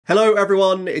Hello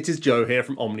everyone, it is Joe here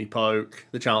from OmniPoke,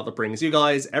 the channel that brings you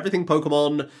guys everything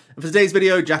Pokemon. And for today's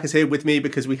video, Jack is here with me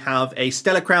because we have a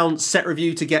Stellar Crown set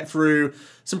review to get through.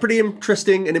 Some pretty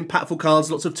interesting and impactful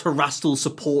cards, lots of Terrestrial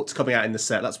support coming out in the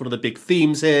set. That's one of the big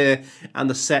themes here. And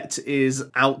the set is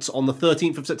out on the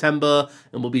 13th of September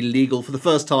and will be legal for the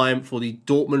first time for the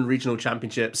Dortmund Regional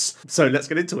Championships. So let's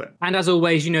get into it. And as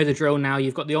always, you know the drill now.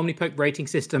 You've got the OmniPoke rating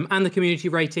system and the community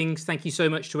ratings. Thank you so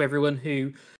much to everyone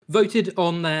who voted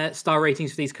on their star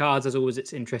ratings for these cards. As always,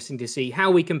 it's interesting to see how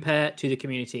we compare to the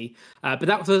community. But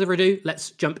without further ado,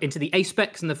 let's jump into the A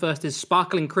specs. And the first is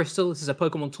Sparkling Crystal. This is a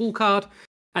Pokemon tool card.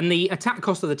 And the attack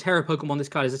cost of the Terra Pokemon this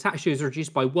card is attached to is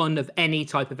reduced by 1 of any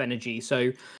type of energy.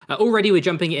 So already we're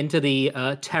jumping into the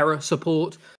Terra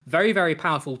support. Very, very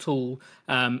powerful tool.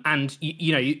 And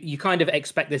you kind of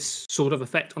expect this sort of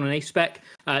effect on an A spec.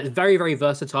 It's very, very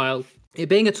versatile. It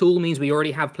being a tool means we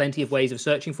already have plenty of ways of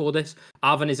searching for this.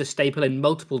 Arven is a staple in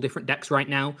multiple different decks right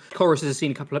now. Chorus has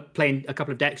seen playing a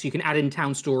couple of decks. You can add in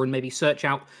Town Store and maybe search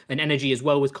out an energy as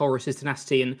well with Chorus's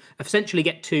Tenacity and essentially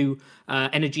get 2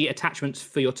 energy attachments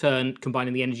for your turn,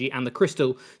 combining the energy and the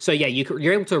crystal. So yeah,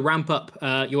 you're able to ramp up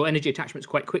your energy attachments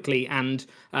quite quickly. And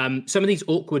some of these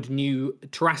awkward new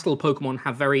terrestrial Pokemon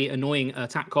have very annoying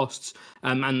attack costs.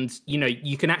 And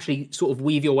you can actually sort of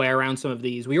weave your way around some of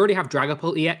these. We already have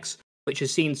Dragapult EX, which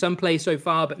has seen some play so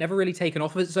far, but never really taken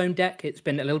off of its own deck. It's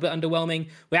been a little bit underwhelming.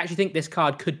 We actually think this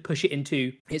card could push it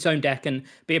into its own deck and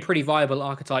be a pretty viable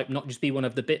archetype, not just be one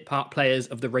of the bit part players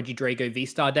of the Regidrago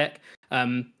V-Star deck.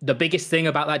 The biggest thing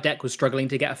about that deck was struggling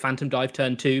to get a Phantom Dive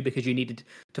turn 2 because you needed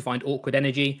to find awkward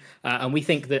energy. And we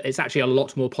think that it's actually a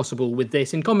lot more possible with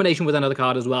this in combination with another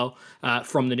card as well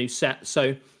from the new set.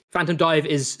 So Phantom Dive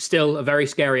is still a very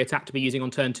scary attack to be using on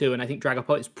turn 2, and I think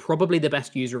Dragapult is probably the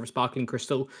best user of a Sparkling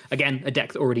Crystal. Again, a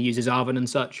deck that already uses Arven and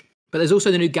such. But there's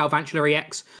also the new Galvantula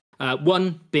EX.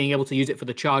 1, being able to use it for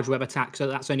the Charge Web attack, so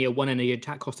that's only a 1 energy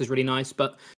attack cost is really nice.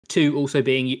 But 2, also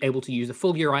being able to use the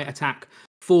Fulgurite attack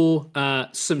for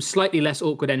some slightly less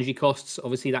awkward energy costs.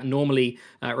 Obviously, that normally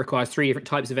requires 3 different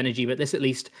types of energy, but this at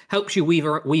least helps you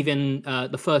weave in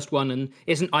the first one, and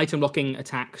it's an item locking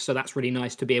attack, so that's really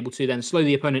nice to be able to then slow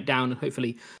the opponent down and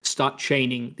hopefully start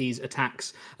chaining these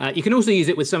attacks. You can also use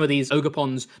it with some of these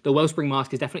Ogopons. The Wellspring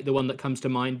Mask is definitely the one that comes to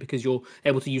mind because you're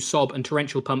able to use Sob and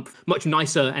Torrential Pump, much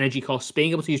nicer energy costs. Being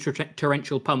able to use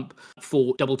Torrential Pump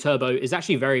for double turbo is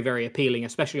actually very, very appealing,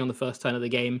 especially on the first turn of the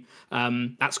game.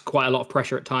 That's quite a lot of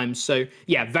pressure at times. So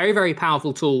yeah, very, very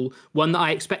powerful tool. One that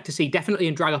I expect to see definitely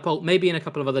in Dragapult, maybe in a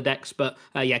couple of other decks, but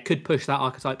yeah, could push that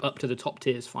archetype up to the top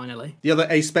tiers finally. The other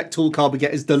A-spec tool card we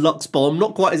get is Deluxe Bomb.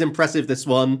 Not quite as impressive, this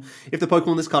one. If the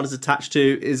Pokemon this card is attached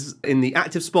to is in the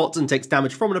active spot and takes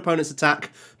damage from an opponent's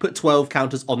attack, put 12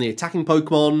 counters on the attacking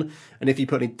Pokemon. And if you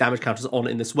put any damage counters on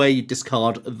in this way, you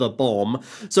discard the bomb.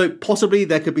 So possibly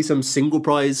there could be some single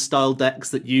prize style decks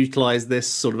that utilize this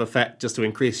sort of effect just to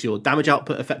increase your damage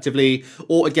output effectively.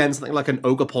 Or again, something like an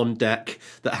Ogopon deck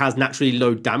that has naturally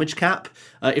low damage cap.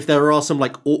 If there are some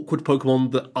like awkward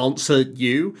Pokemon that answer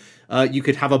you, you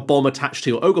could have a bomb attached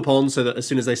to your Ogopon so that as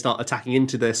soon as they start attacking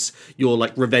into this, you're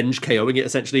like revenge KOing it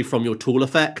essentially from your tool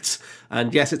effect.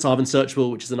 And yes, it's Arven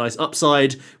searchable, which is a nice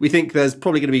upside. We think there's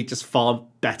probably going to be just far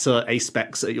better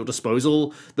A-specs at your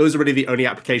disposal. Those are really the only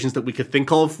applications that we could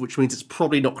think of, which means it's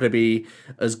probably not going to be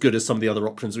as good as some of the other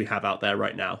options we have out there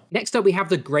right now. Next up, we have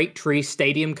the Great Tree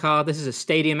Stadium card. This is a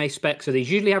Stadium A-spec, so these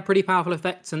usually have pretty powerful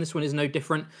effects, and this one is no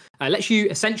different. Lets you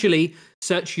essentially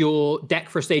search your deck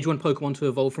for a stage 1 Pokemon to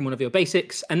evolve from one of your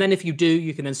basics, and then if you do,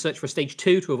 you can then search for stage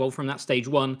 2 to evolve from that stage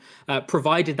 1,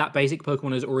 provided that basic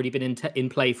Pokemon has already been in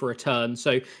play for a turn.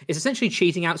 So it's essentially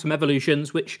cheating out some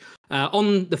evolutions, which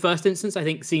on the first instance, I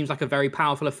think seems like a very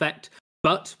powerful effect.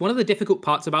 But one of the difficult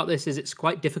parts about this is it's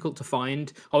quite difficult to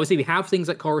find. Obviously, we have things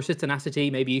like Chorus's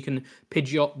Tenacity. Maybe you can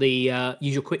Pidgeot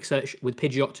use your quick search with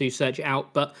Pidgeot to search it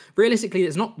out. But realistically,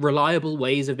 there's not reliable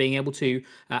ways of being able to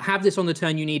have this on the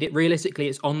turn you need it. Realistically,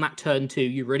 it's on that turn 2.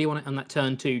 You really want it on that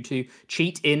turn 2 to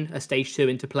cheat in a stage 2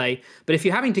 into play. But if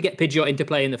you're having to get Pidgeot into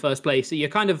play in the first place, you're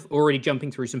kind of already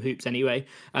jumping through some hoops anyway.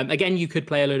 Again, you could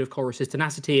play a load of Chorus's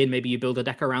Tenacity and maybe you build a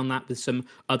deck around that with some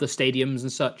other stadiums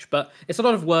and such. But it's a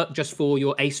lot of work just for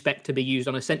your A-spec to be used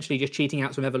on essentially just cheating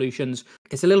out some evolutions.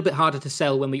 It's a little bit harder to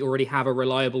sell when we already have a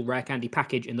reliable rare candy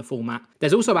package in the format.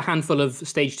 There's also a handful of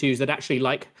stage 2s that actually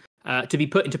like to be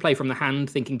put into play from the hand,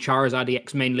 thinking Charizard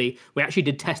EX mainly. We actually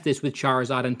did test this with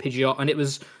Charizard and Pidgeot, and it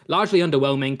was largely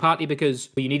underwhelming, partly because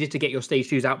you needed to get your stage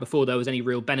 2s out before there was any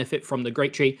real benefit from the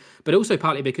Great Tree, but also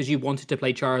partly because you wanted to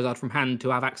play Charizard from hand to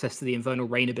have access to the Infernal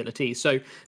Rain ability. So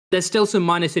there's still some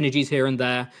minor synergies here and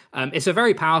there. It's a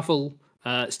very powerful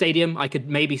Stadium, I could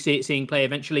maybe see it seeing play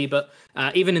eventually, but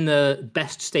even in the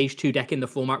best Stage 2 deck in the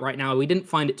format right now, we didn't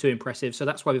find it too impressive, so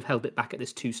that's why we've held it back at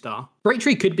this 2-star. Great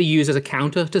Tree could be used as a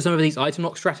counter to some of these item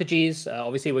lock strategies.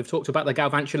 Obviously, we've talked about the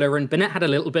Galvantula, and Bennett had a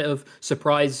little bit of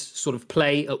surprise sort of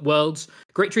play at Worlds.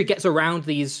 Great Tree gets around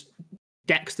these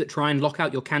decks that try and lock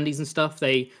out your candies and stuff.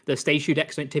 The Stage 2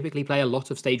 decks don't typically play a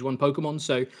lot of Stage 1 Pokemon,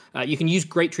 so you can use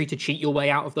Great Tree to cheat your way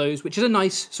out of those, which is a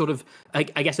nice sort of, I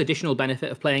guess, additional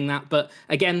benefit of playing that. But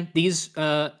again, these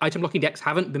item locking decks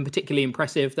haven't been particularly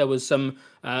impressive. There was some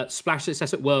splash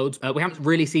success at Worlds. We haven't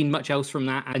really seen much else from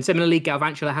that. And similarly,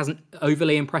 Galvantula hasn't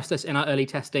overly impressed us in our early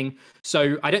testing.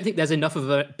 So I don't think there's enough of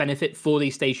a benefit for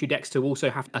these Stage 2 decks to also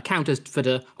have a counter for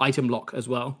the item lock as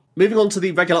well. Moving on to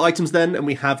the regular items then, and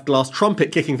we have Glass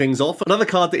Trumpet kicking things off. Another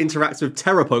card that interacts with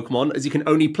Terra Pokemon, as you can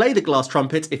only play the Glass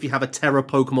Trumpet if you have a Terra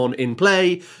Pokemon in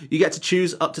play. You get to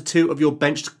choose up to 2 of your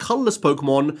benched colourless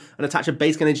Pokemon and attach a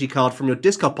basic energy card from your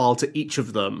discard pile to each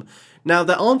of them. Now,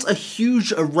 there aren't a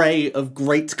huge array of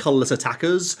great colourless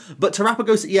attackers, but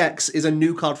Terrapagos EX is a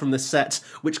new card from this set,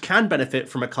 which can benefit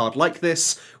from a card like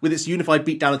this, with its Unified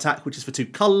Beatdown attack, which is for 2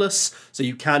 colourless, so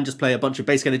you can just play a bunch of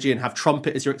basic energy and have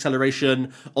Trumpet as your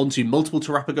acceleration onto multiple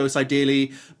Terrapagos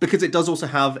ideally, because it does also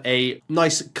have a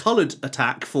nice coloured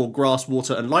attack for Grass,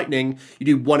 Water and Lightning. You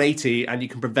do 180 and you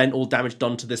can prevent all damage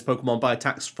done to this Pokemon by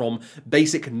attacks from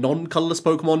basic non-colourless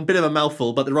Pokemon. Bit of a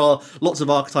mouthful, but there are lots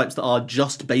of archetypes that are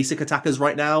just basic attackers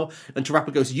right now, and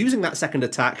Terrapagos using that second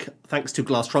attack, thanks to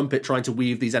Glass Trumpet trying to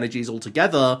weave these energies all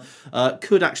together,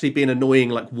 could actually be an annoying,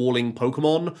 like, walling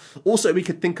Pokemon. Also, we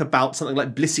could think about something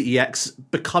like Blissey EX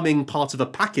becoming part of a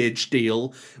package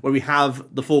deal, where we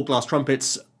have the 4 Glass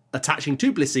Trumpets attaching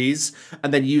 2 Blisseys,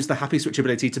 and then use the Happy Switch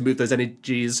ability to move those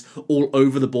energies all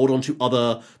over the board onto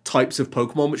other types of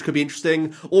Pokemon, which could be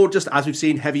interesting. Or just, as we've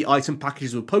seen, heavy item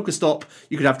packages with Pokestop,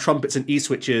 you could have Trumpets and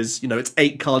E-Switches. You know, it's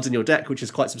 8 cards in your deck, which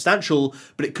is quite substantial,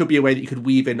 but it could be a way that you could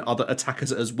weave in other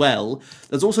attackers as well.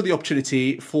 There's also the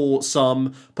opportunity for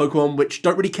some Pokemon which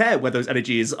don't really care where those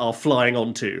energies are flying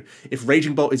onto. If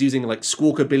Raging Bolt is using, like,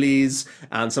 Squawker Billies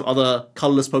and some other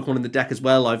colourless Pokemon in the deck as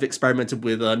well, I've experimented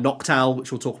with Noctowl,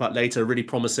 which we'll talk about later, really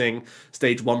promising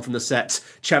Stage 1 from the set.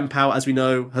 Chempao, as we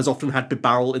know, has often had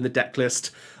Bibarel in the deck list,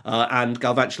 and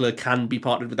Galvantula can be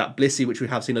partnered with that Blissey, which we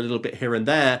have seen a little bit here and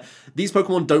there. These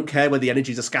Pokemon don't care where the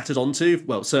energies are scattered onto,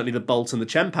 well, certainly the Bolt and the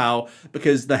Chempao,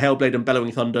 because the Hailblade and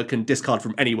Bellowing Thunder can discard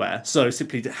from anywhere. So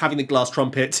simply having the Glass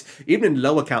Trumpet, even in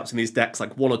lower counts in these decks,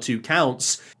 like 1 or 2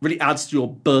 counts, really adds to your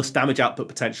burst damage output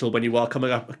potential when you are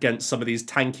coming up against some of these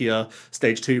tankier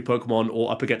Stage 2 Pokemon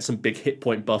or up against some big hit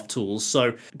point buff tools.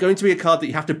 So going to be a card that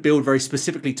you have to build very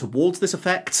specifically towards this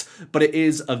effect, but it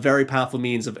is a very powerful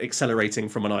means of accelerating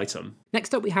from an item.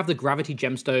 Next up, we have the Gravity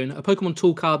Gemstone, a Pokemon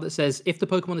tool card that says if the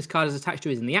Pokemon this card is attached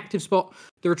to is in the active spot,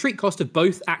 the retreat cost of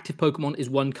both active Pokemon is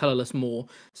 1 colourless more.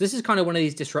 So this is kind of one of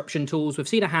these disruption tools. We've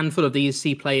seen a handful of these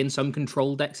see play in some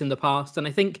control decks in the past, and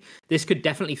I think this could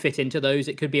definitely fit into those.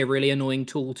 It could be a really annoying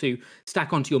tool to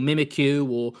stack onto your Mimikyu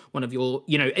or one of your,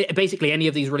 basically any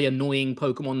of these really annoying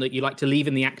Pokemon that you like to leave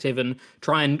in the active and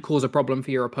try and cause a problem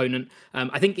for your opponent.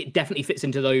 I think it definitely fits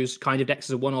into those kind of decks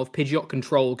as a one-off. Pidgeot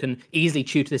Control can easily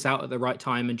tutor this out at the right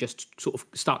time and just sort of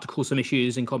start to cause some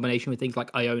issues in combination with things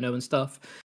like Iono and stuff.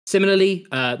 Similarly,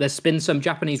 there's been some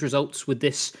Japanese results with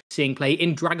this seeing play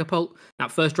in Dragapult.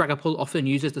 That first Dragapult often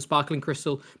uses the Sparkling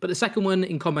Crystal, but the second one,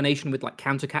 in combination with like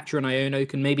Countercatcher and Iono,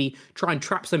 can maybe try and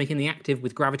trap something in the active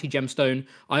with Gravity Gemstone,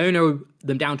 Iono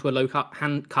them down to a low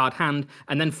card hand,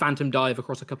 and then Phantom Dive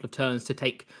across a couple of turns to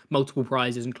take multiple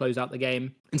prizes and close out the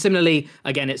game. And similarly,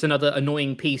 again, it's another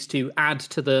annoying piece to add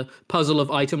to the puzzle of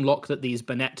item lock that these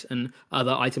Bennett and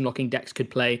other item locking decks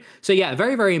could play. So yeah, a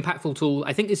very, very impactful tool.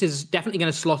 I think this is definitely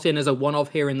going to slot in as a one-off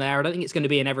here and there. I don't think it's going to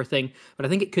be in everything, but I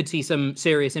think it could see some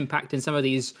serious impact in some of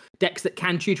these decks that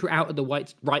can tutor out at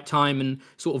the right time and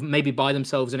sort of maybe buy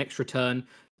themselves an extra turn.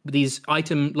 These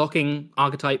item locking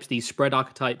archetypes, these spread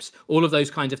archetypes, all of those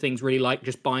kinds of things really like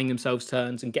just buying themselves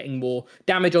turns and getting more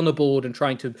damage on the board and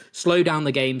trying to slow down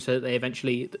the game so that they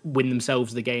eventually win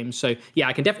themselves the game. So yeah,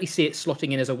 I can definitely see it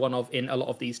slotting in as a one-off in a lot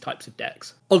of these types of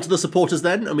decks. Onto the supporters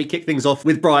then, and we kick things off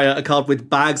with Briar, a card with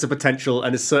bags of potential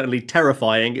and is certainly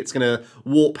terrifying. It's going to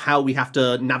warp how we have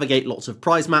to navigate lots of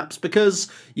prize maps,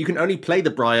 because you can only play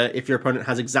the Briar if your opponent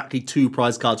has exactly 2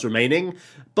 prize cards remaining.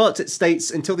 But it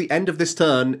states until the end of this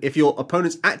turn, can, if your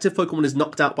opponent's active Pokemon is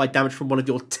knocked out by damage from one of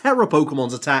your Terra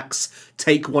Pokemon's attacks,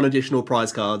 take 1 additional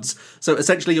prize cards. So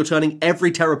essentially you're turning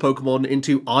every Terra Pokemon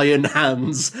into Iron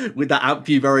Hands with that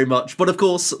Ampu very much. But of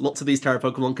course, lots of these Terra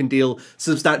Pokemon can deal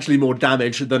substantially more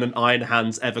damage than an Iron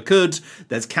Hands ever could.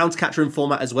 There's Counter Catcher in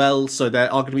format as well, so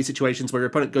there are going to be situations where your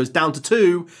opponent goes down to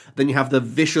 2, then you have the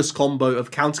vicious combo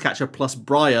of Counter Catcher plus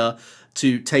Briar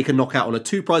to take a knockout on a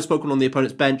 2-prize Pokemon on the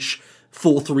opponent's bench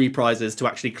for 3 prizes to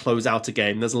actually close out a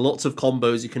game. There's lots of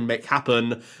combos you can make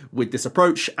happen with this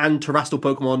approach, and Terrestrial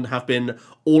Pokemon have been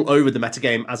all over the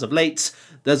metagame as of late.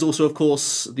 There's also, of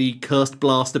course, the Cursed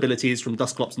Blast abilities from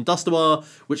Dusclops and Dustoir,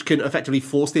 which can effectively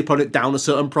force the opponent down a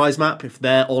certain prize map. If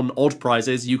they're on odd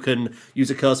prizes, you can use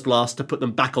a Cursed Blast to put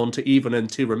them back onto even and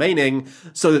 2 remaining,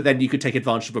 so that then you could take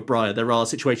advantage of a Briar. There are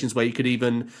situations where you could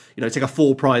even, take a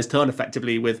 4-prize turn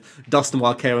effectively with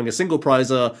Dustoir carrying a single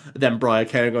prizer, then Briar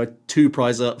carrying a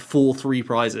 2-prizer for 3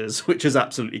 prizes, which is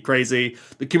absolutely crazy.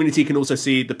 The community can also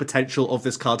see the potential of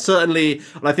this card, certainly,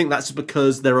 and I think that's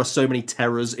because there are so many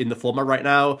terrors in the format right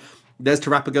now. There's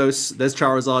Terrapagos, there's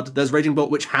Charizard, there's Raging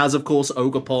Bolt, which has, of course,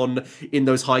 Ogerpon in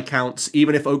those high counts.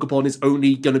 Even if Ogerpon is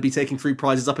only going to be taking 3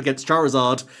 prizes up against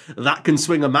Charizard, that can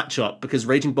swing a matchup, because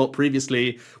Raging Bolt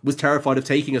previously was terrified of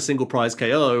taking a single prize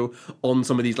KO on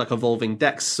some of these evolving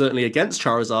decks. Certainly against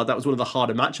Charizard, that was one of the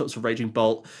harder matchups for Raging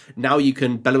Bolt. Now you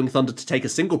can Bellowing Thunder to take a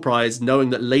single prize, knowing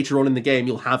that later on in the game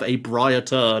you'll have a Briar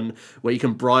turn where you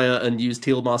can Briar and use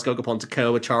Teal Mask Ogerpon to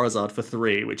KO a Charizard for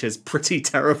 3, which is pretty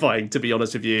terrifying, to be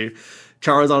honest with you.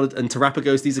 Charizard and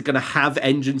Terrapagos, these are going to have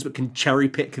engines that can cherry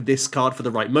pick this card for the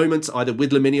right moments, either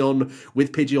with Luminion,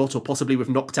 with Pidgeot, or possibly with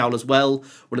Noctowl as well.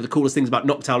 One of the coolest things about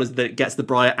Noctowl is that it gets the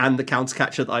Briar and the Counter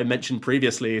Catcher that I mentioned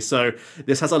previously. So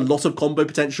this has a lot of combo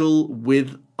potential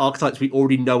with archetypes we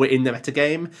already know are in the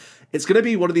metagame. It's going to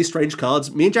be one of these strange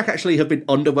cards. Me and Jack actually have been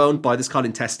underwhelmed by this card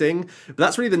in testing, but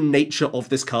that's really the nature of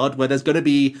this card, where there's going to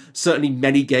be certainly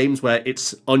many games where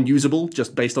it's unusable,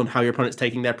 just based on how your opponent's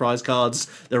taking their prize cards.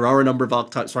 There are a number of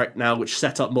archetypes right now which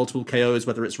set up multiple KOs,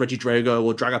 whether it's Regidrago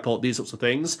or Dragapult, these sorts of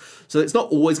things. So it's not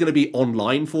always going to be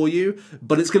online for you,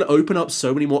 but it's going to open up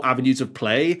so many more avenues of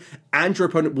play, and your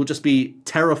opponent will just be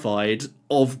terrified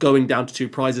of going down to 2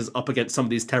 prizes up against some of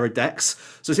these Terra decks.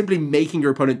 So simply making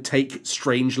your opponent take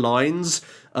strange lines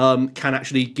can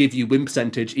actually give you win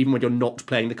percentage even when you're not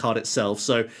playing the card itself.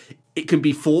 So it can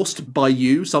be forced by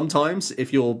you sometimes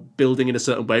if you're building in a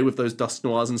certain way with those Dust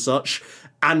Noirs and such,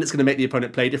 and it's going to make the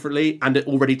opponent play differently, and it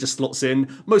already just slots in.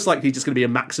 Most likely just going to be a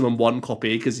maximum 1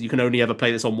 copy, because you can only ever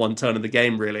play this on 1 turn in the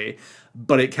game, really.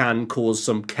 But it can cause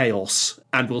some chaos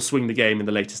and will swing the game in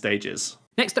the later stages.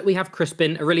 Next up, we have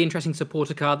Crispin, a really interesting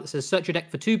supporter card that says search your deck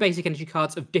for 2 basic energy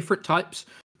cards of different types,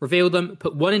 reveal them,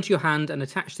 put 1 into your hand, and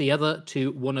attach the other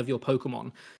to one of your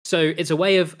Pokemon. So it's a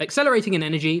way of accelerating an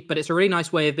energy, but it's a really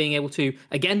nice way of being able to,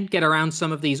 again, get around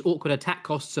some of these awkward attack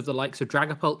costs of the likes of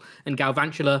Dragapult and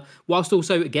Galvantula, whilst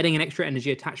also getting an extra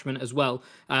energy attachment as well.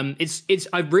 It's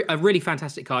a really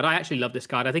fantastic card. I actually love this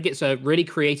card. I think it's a really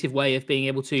creative way of being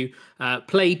able to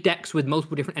play decks with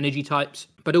multiple different energy types,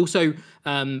 but also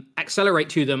accelerate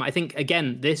to them. I think,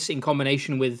 again, this in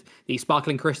combination with the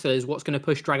Sparkling Crystal is what's going to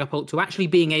push Dragapult to actually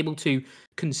being able to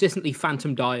consistently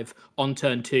Phantom Dive on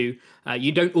turn 2.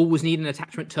 You don't always need an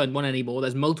attachment turn 1 anymore.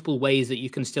 There's multiple ways that you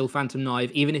can still Phantom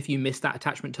Dive, even if you miss that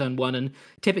attachment turn 1. And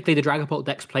typically the Dragapult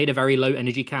deck's played a very low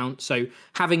energy count. So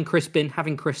having Crispin,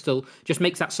 having Crystal just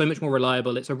makes that so much more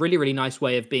reliable. It's a really, really nice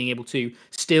way of being able to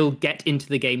still get into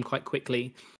the game quite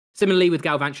quickly. Similarly with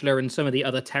Galvantula and some of the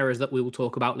other terrors that we will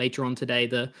talk about later on today,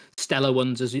 the stellar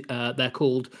ones as they're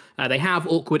called, they have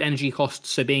awkward energy costs,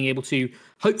 so being able to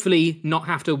hopefully not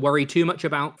have to worry too much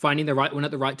about finding the right one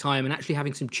at the right time and actually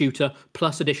having some tutor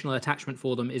plus additional attachment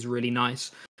for them is really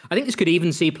nice. I think this could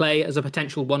even see play as a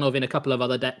potential one-of in a couple of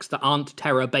other decks that aren't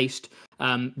Terra-based.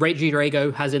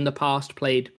 Regidrago has in the past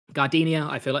played Gardenia.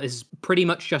 I feel like this is pretty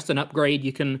much just an upgrade.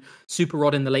 You can Super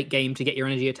Rod in the late game to get your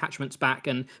energy attachments back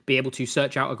and be able to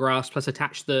search out a grass, plus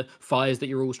attach the fires that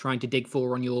you're always trying to dig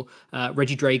for on your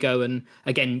Regidrago. And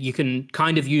again, you can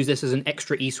kind of use this as an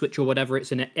extra E-switch or whatever.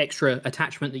 It's an extra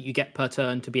attachment that you get per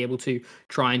turn to be able to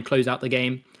try and close out the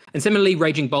game. And similarly,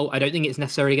 Raging Bolt, I don't think it's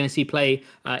necessarily going to see play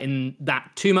in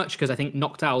that too much, because I think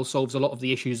Noctowl solves a lot of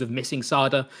the issues of missing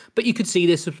Sada. But you could see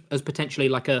this as potentially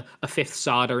like a 5th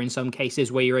Sada in some cases,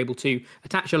 where you're able to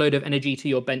attach a load of energy to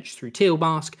your bench through Teal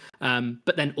Mask,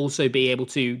 but then also be able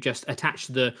to just attach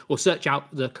or search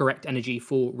out the correct energy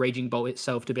for Raging Bolt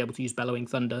itself to be able to use Bellowing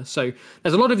Thunder. So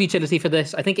there's a lot of utility for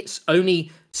this. I think it's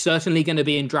only certainly going to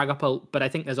be in Dragapult, but I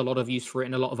think there's a lot of use for it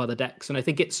in a lot of other decks. And I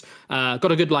think it's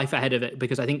got a good life ahead of it,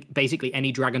 because I think basically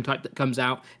any dragon type that comes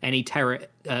out, any Terra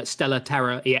Stellar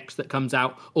Terra EX that comes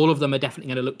out, all of them are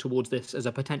definitely going to look towards this as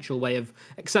a potential way of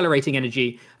accelerating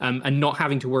energy, and not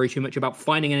having to worry too much about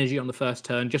finding energy on the first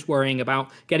turn, just worrying about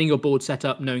getting your board set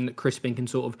up, knowing that crisping can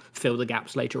sort of fill the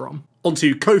gaps later on.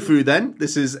 Onto Kofu then.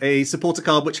 This is a supporter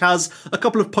card which has a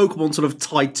couple of Pokemon sort of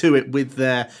tied to it with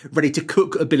their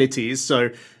ready-to-cook abilities. So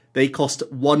they cost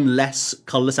 1 less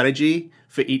colourless energy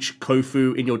for each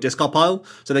Kofu in your discard pile.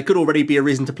 So there could already be a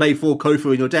reason to play 4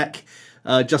 Kofu in your deck,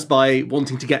 just by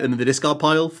wanting to get them in the discard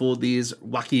pile for these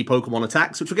wacky Pokemon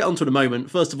attacks, which we'll get onto in a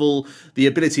moment. First of all, the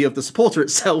ability of the supporter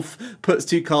itself puts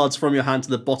 2 cards from your hand to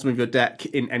the bottom of your deck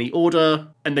in any order,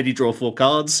 and then you draw 4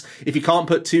 cards. If you can't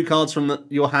put 2 cards from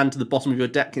your hand to the bottom of your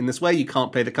deck in this way, you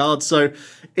can't play the cards, so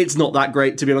it's not that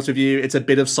great, to be honest with you. It's a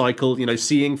bit of cycle,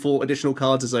 seeing 4 additional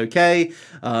cards is okay.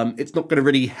 It's not going to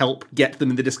really help get them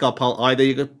in the discard pile either.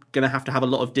 You're going to have a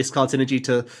lot of discard synergy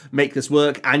to make this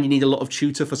work, and you need a lot of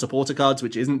tutor for supporter cards,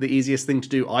 which isn't the easiest thing to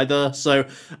do either. So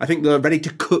I think the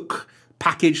ready-to-cook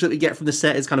package that we get from the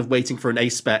set is kind of waiting for an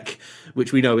ace spec,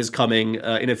 which we know is coming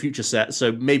in a future set.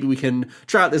 So maybe we can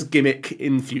try out this gimmick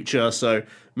in future. So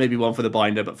maybe one for the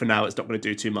binder, but for now it's not going to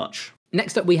do too much.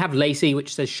 Next up, we have Lacey,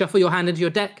 which says shuffle your hand into your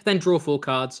deck, then draw 4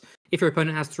 cards. If your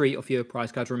opponent has 3 or fewer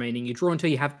prize cards remaining, you draw until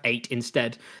you have 8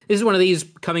 instead. This is one of these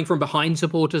coming from behind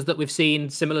supporters that we've seen,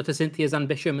 similar to Cynthia's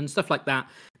Ambition and stuff like that.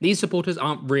 These supporters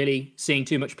aren't really seeing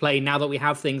too much play now that we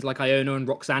have things like Iono and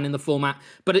Roxanne in the format,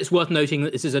 but it's worth noting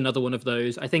that this is another one of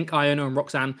those. I think Iono and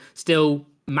Roxanne still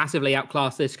massively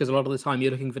outclass this, because a lot of the time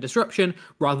you're looking for disruption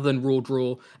rather than raw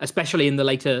draw, especially in the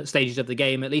later stages of the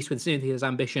game. At least with Cynthia's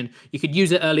Ambition, you could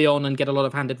use it early on and get a lot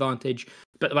of hand advantage,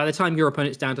 but by the time your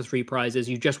opponent's down to 3 prizes,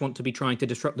 you just want to be trying to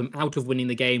disrupt them out of winning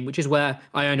the game, which is where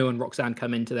Iono and Roxanne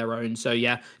come into their own. So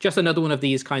yeah, just another one of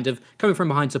these kind of coming from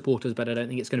behind supporters, but I don't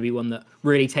think it's going to be one that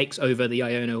really takes over the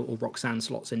Iono or Roxanne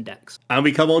slots in decks. And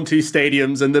we come on to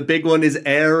stadiums, and the big one is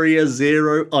Area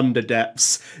Zero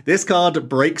Underdepths. This card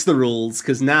breaks the rules,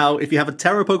 because now if you have a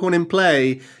Terra Pokemon in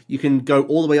play, you can go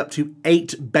all the way up to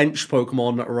 8 bench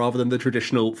Pokemon rather than the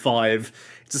traditional 5.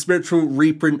 It's a spiritual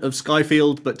reprint of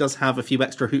Skyfield, but does have a few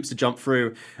extra hoops to jump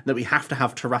through, that we have to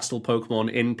have terrestrial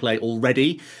Pokemon in play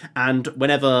already. And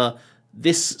whenever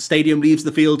this stadium leaves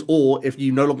the field, or if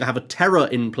you no longer have a Terra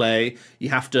in play, you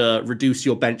have to reduce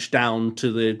your bench down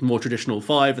to the more traditional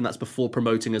 5, and that's before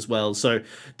promoting as well. So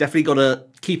definitely got to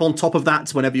keep on top of that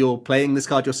whenever you're playing this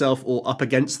card yourself or up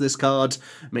against this card.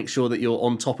 Make sure that you're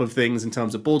on top of things in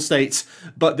terms of board state,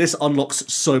 but this unlocks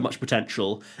so much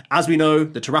potential. As we know,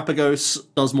 the Terrapagos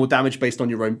does more damage based on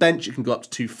your own bench. You can go up to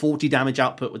 240 damage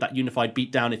output with that Unified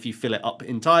Beatdown if you fill it up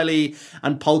entirely,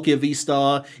 and Palkia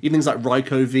V-Star, even things like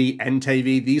Raikou V, Entei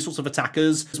V, these sorts of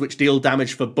attackers which deal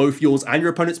damage for both yours and your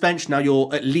opponent's bench. Now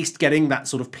you're at least getting that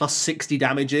sort of plus 60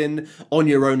 damage in on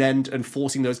your own end and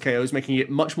forcing those KOs, making it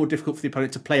much more difficult for the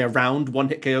opponent to play around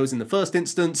one-hit KOs in the first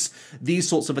instance. These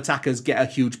sorts of attackers get a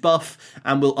huge buff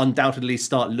and will undoubtedly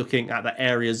start looking at the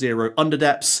Area Zero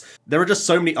Underdepths. There are just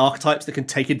so many archetypes that can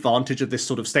take advantage of this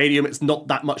sort of stadium. It's not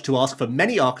that much to ask for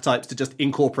many archetypes to just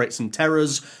incorporate some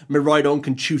Terras. Miraidon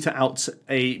can tutor out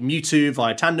a Mewtwo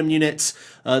via tandem units.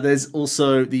 There's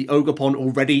also the Ogerpon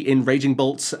already in Raging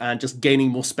Bolt, and just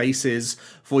gaining more spaces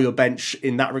for your bench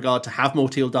in that regard to have more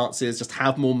Teal Dances, just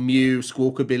have more Mew,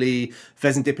 Squawkabilly,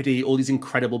 Pheasantipity, all these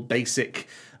incredible basic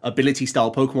ability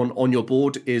style Pokemon on your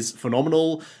board is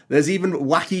phenomenal. There's even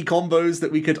wacky combos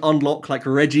that we could unlock, like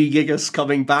Regigigas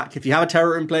coming back. If you have a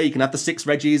Terra in play, you can have the 6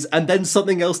 Regis and then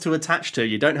something else to attach to.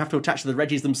 You don't have to attach to the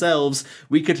Regis themselves.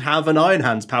 We could have an Iron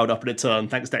Hands powered up in a turn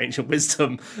thanks to Ancient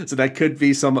Wisdom. So there could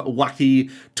be some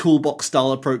wacky toolbox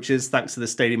style approaches thanks to the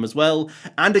stadium as well.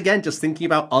 And again, just thinking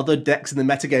about other decks in the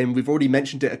metagame, we've already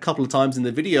mentioned it a couple of times in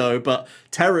the video, but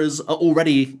Terras are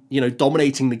already,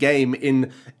 dominating the game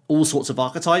in all sorts of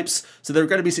archetypes. So there are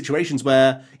going to be situations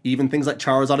where even things like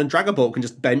Charizard and Dragapult can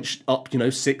just bench up,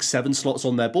 6, 7 slots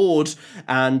on their board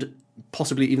and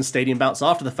possibly even stadium bounce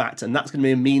after the fact, and that's going to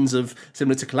be a means of,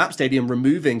 similar to Collapse Stadium,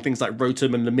 removing things like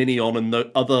Rotom and Luminion and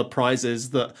the other prizes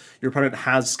that your opponent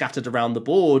has scattered around the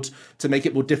board to make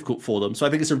it more difficult for them. So I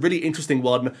think it's a really interesting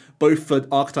one, both for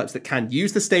archetypes that can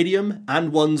use the stadium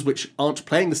and ones which aren't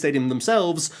playing the stadium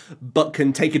themselves, but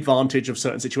can take advantage of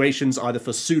certain situations, either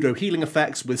for pseudo healing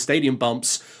effects with stadium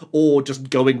bumps, or just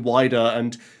going wider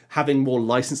and having more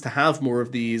license to have more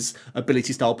of these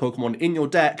ability style Pokemon in your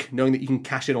deck, knowing that you can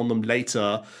cash in on them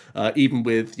later, even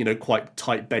with, quite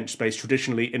tight bench space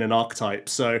traditionally in an archetype.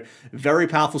 So very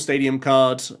powerful stadium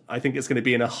card. I think it's going to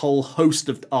be in a whole host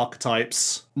of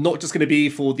archetypes, not just going to be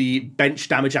for the bench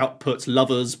damage output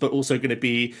lovers, but also going to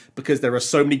be because there are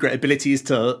so many great abilities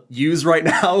to use right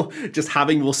now. Just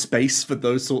having more space for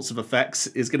those sorts of effects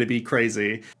is going to be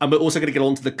crazy. And we're also going to get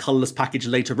onto the colorless package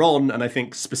later on, and I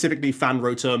think specifically Fan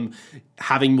Rotom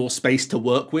having more space to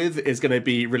work with is going to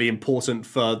be really important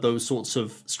for those sorts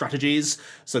of strategies.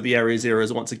 So the Area Zero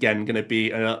is once again going to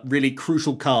be a really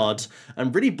crucial card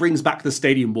and really brings back the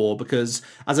Stadium War, because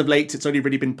as of late it's only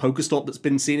really been Pokestop that's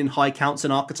been seen in high counts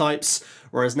and archetypes,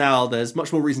 whereas now there's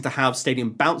much more reason to have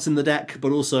Stadium Bounce in the deck,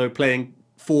 but also playing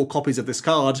 4 copies of this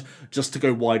card just to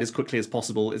go wide as quickly as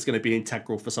possible is going to be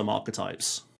integral for some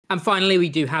archetypes. And finally, we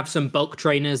do have some bulk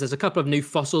trainers. There's a couple of new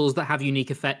fossils that have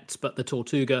unique effects, but the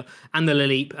Tortuga and the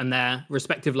Lileep and their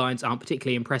respective lines aren't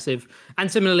particularly impressive. And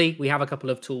similarly, we have a couple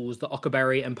of tools. The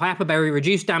Ockerberry and Piapaberry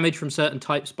reduce damage from certain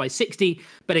types by 60.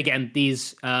 But again,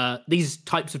 these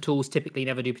types of tools typically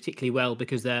never do particularly well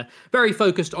because they're very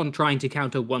focused on trying to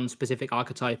counter one specific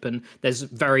archetype. And it's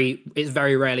very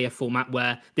rarely a format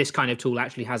where this kind of tool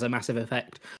actually has a massive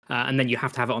effect. And then you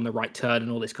have to have it on the right turn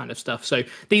and all this kind of stuff. So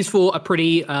these 4 are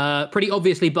pretty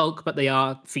obviously bulk, but they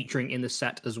are featuring in the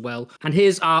set as well. And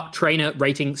here's our trainer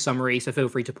rating summary, so feel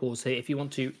free to pause here if you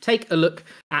want to take a look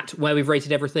at where we've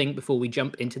rated everything before we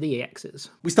jump into the EXs.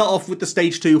 We start off with the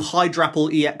Stage 2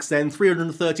 Hydrapple EX then,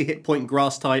 330 hit point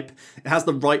grass type. It has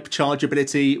the Ripe Charge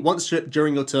ability. Once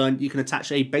during your turn, you can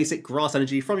attach a basic grass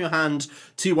energy from your hand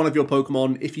to one of your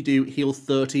Pokemon. If you do, heal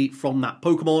 30 from that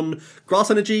Pokemon.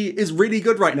 Grass energy is really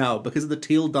good right now because of the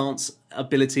Teal Dance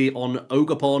ability on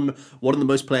Ogerpon, one of the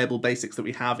most playable basics that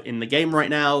we have in the game right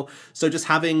now. So just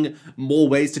having more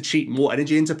ways to cheat more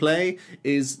energy into play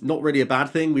is not really a bad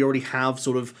thing. We already have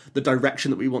sort of the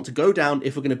direction that we want to go down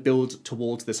if we're going to build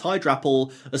towards this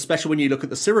Hydrapple, especially when you look at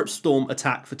the Syrup Storm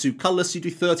attack for 2 colorless. You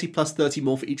do 30 plus 30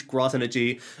 more for each grass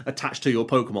energy attached to your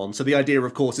Pokemon. So the idea,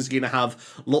 of course, is you're going to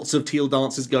have lots of Teal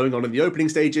Dances going on in the opening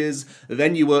stages.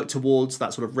 Then you work towards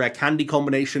that sort of rare candy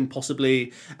combination,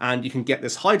 possibly, and you can get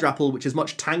this Hydrapple, which is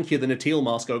much tankier than a Teal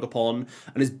Mask Ogerpon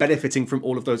and is benefiting from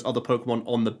all of those other Pokemon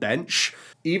on the bench.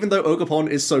 Even though Ogerpon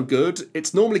is so good,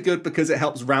 it's normally good because it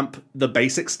helps ramp the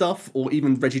basic stuff, or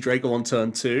even Regidrago on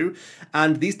turn 2.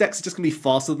 And these decks are just going to be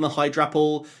faster than the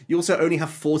Hydrapple. You also only have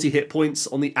 40 hit points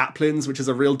on the Applins, which is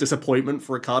a real disappointment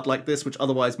for a card like this, which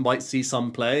otherwise might see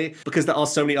some play, because there are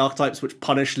so many archetypes which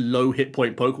punish low hit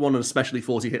point Pokemon, and especially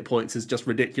 40 hit points is just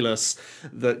ridiculous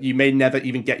that you may never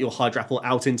even get your Hydrapple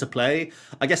out into play.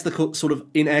 I guess the sort of,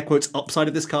 in air quotes, upside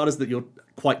of this card is that you're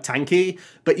quite tanky,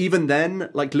 but even then,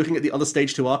 like looking at the other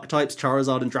Stage 2 archetypes,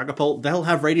 Charizard and Dragapult, they'll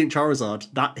have Radiant Charizard.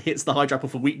 That hits the Hydrapple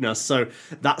for weakness, so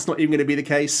that's not even going to be the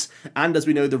case. And as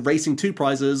we know, the Racing 2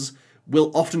 prizes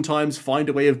will oftentimes find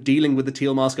a way of dealing with the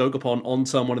Teal Mask Ogerpon on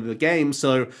turn 1 of the game,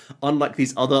 so unlike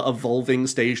these other evolving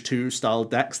Stage 2 style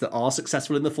decks that are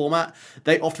successful in the format,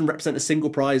 they often represent a single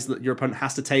prize that your opponent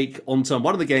has to take on turn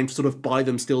 1 of the game to sort of buy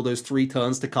them still those 3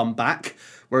 turns to come back,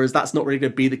 whereas that's not really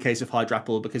going to be the case with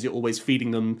Hydrapple because you're always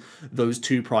feeding them those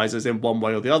 2 prizes in one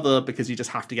way or the other because you just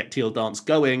have to get Teal Dance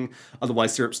going,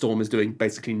 otherwise Syrup Storm is doing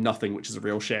basically nothing, which is a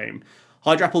real shame.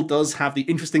 Hydrapple does have the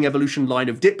interesting evolution line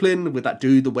of Diplin with that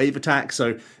do the wave attack,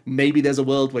 so maybe there's a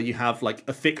world where you have like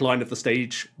a thick line of the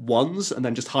stage 1s and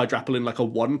then just Hydrapple in like a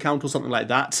 1 count or something like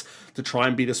that to try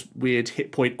and be this weird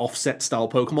hit point offset style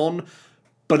Pokemon,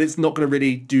 but it's not going to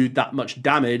really do that much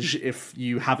damage if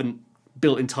you haven't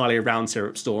built entirely around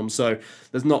Syrup Storm, so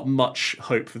there's not much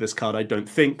hope for this card, I don't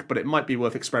think, but it might be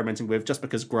worth experimenting with just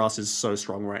because grass is so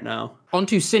strong right now. On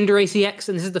to Cinderace EX,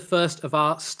 and this is the first of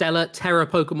our Stellar Terra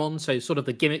Pokemon, so sort of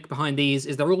the gimmick behind these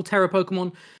is they're all Terra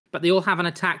Pokemon, but they all have an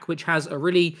attack which has a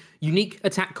really unique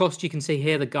attack cost. You can see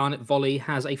here the Garnet Volley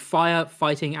has a fire,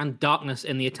 fighting, and darkness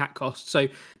in the attack cost. So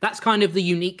that's kind of the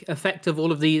unique effect of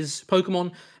all of these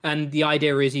Pokemon. And the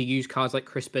idea is you use cards like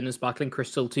Crispin and Sparkling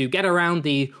Crystal to get around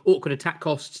the awkward attack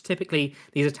costs. Typically,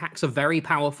 these attacks are very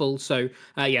powerful. So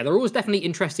yeah, they're always definitely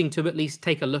interesting to at least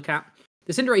take a look at.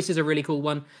 The Cinderace is a really cool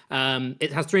one.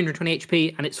 It has 320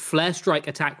 HP and its Flare Strike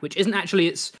attack, which isn't actually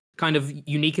its kind of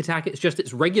unique attack. It's just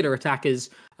its regular attack is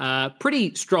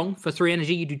pretty strong. For 3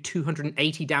 energy, you do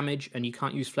 280 damage, and you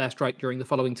can't use Flare Strike during the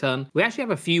following turn. We actually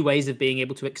have a few ways of being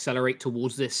able to accelerate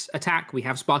towards this attack. We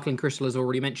have Sparkling Crystal, as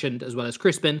already mentioned, as well as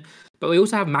Crispin, but we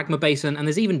also have Magma Basin, and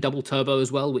there's even Double Turbo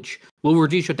as well, which will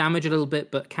reduce your damage a little bit,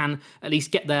 but can at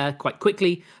least get there quite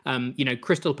quickly.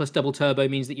 Crystal plus Double Turbo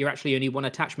means that you're actually only 1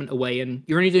 attachment away, and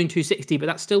you're only doing 260, but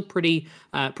that's still pretty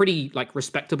like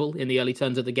respectable in the early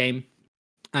turns of the game.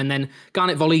 And then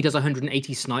Garnet Volley does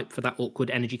 180 snipe for that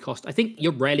awkward energy cost. I think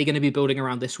you're rarely going to be building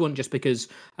around this one just because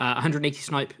 180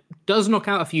 snipe does knock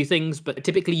out a few things, but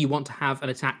typically you want to have an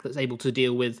attack that's able to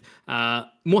deal with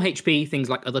more HP, things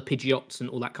like other Pidgeots and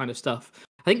all that kind of stuff.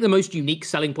 I think the most unique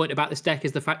selling point about this deck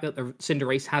is the fact that the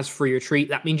Cinderace has free retreat.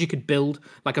 That means you could build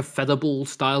like a Featherball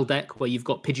style deck where you've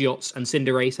got Pidgeots and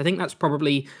Cinderace. I think that's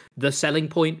probably the selling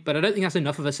point, but I don't think that's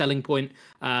enough of a selling point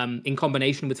in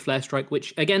combination with Flare Strike,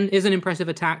 which again is an impressive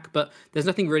attack, but there's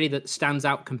nothing really that stands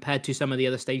out compared to some of the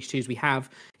other stage 2s we have.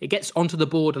 It gets onto the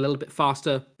board a little bit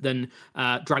faster than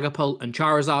Dragapult and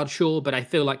Charizard, sure, but I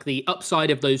feel like the upside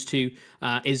of those two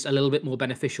is a little bit more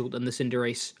beneficial than the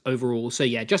Cinderace overall. So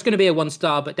yeah, just going to be a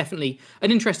 1-star, but definitely an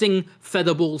interesting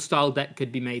Featherball style deck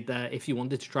could be made there if you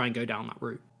wanted to try and go down that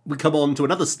route. We come on to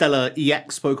another stellar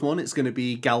EX Pokemon. It's going to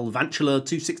be Galvantula,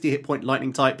 260 hit point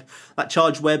lightning type. That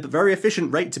charge web, very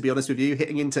efficient rate, to be honest with you.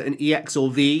 Hitting into an EX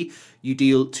or V, you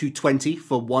deal 220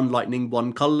 for 1 lightning,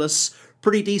 1 colorless.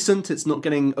 Pretty decent. It's not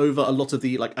getting over a lot of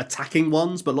the like attacking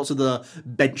ones, but lots of the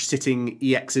bench sitting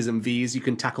EXs and Vs you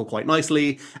can tackle quite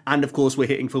nicely. And of course, we're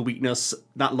hitting for weakness.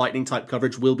 That lightning type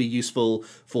coverage will be useful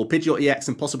for Pidgeot EX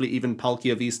and possibly even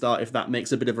Palkia V-Star if that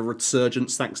makes a bit of a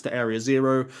resurgence thanks to Area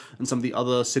Zero and some of the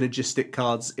other synergistic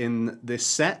cards in this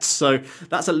set. So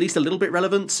that's at least a little bit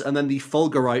relevant. And then the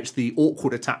Fulgurite, the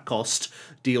awkward attack cost,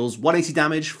 deals 180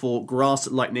 damage for Grass,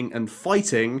 Lightning, and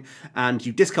Fighting, and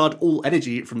you discard all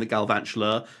energy from the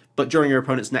Galvantula, but during your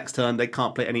opponent's next turn, they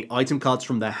can't play any item cards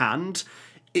from their hand.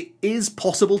 It is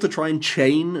possible to try and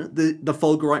chain the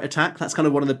Fulgurite attack. That's kind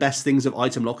of one of the best things of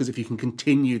item lock, is if you can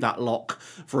continue that lock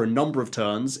for a number of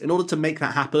turns. In order to make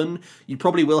that happen, you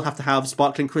probably will have to have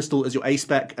Sparkling Crystal as your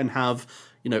A-spec and have,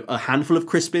 a handful of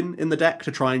Crispin in the deck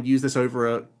to try and use this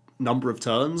over a number of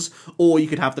turns, or you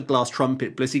could have the Glass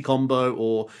Trumpet Blissey combo,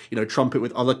 or Trumpet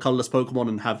with other colorless Pokemon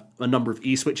and have a number of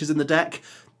E-switches in the deck.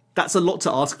 That's a lot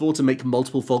to ask for to make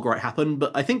multiple Fulgurite happen,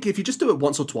 but I think if you just do it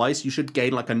once or twice, you should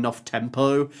gain like enough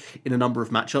tempo in a number of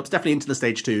matchups, definitely into the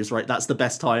stage 2s, right? That's the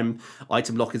best time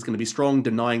item lock is going to be strong,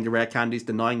 denying the rare candies,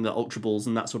 denying the Ultra Balls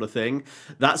and that sort of thing.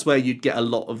 That's where you'd get a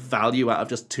lot of value out of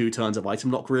just 2 turns of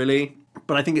item lock, really.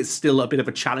 But I think it's still a bit of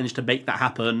a challenge to make that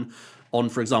happen on,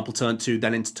 for example, turn 2,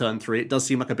 then into turn 3. It does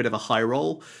seem like a bit of a high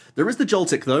roll. There is the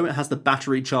Joltik, though. It has the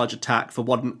battery charge attack for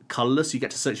 1 colorless. You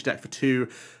get to search your deck for 2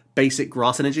 basic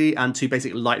grass energy and 2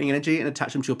 basic lightning energy and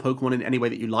attach them to your Pokemon in any way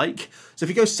that you like. So if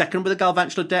you go second with a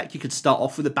Galvantula deck, you could start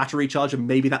off with a battery charge and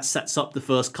maybe that sets up the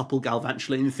first couple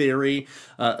Galvantula in theory,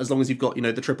 as long as you've got,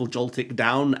 the triple Joltik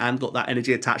down and got that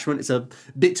energy attachment. It's a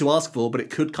bit to ask for, but it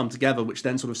could come together, which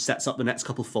then sort of sets up the next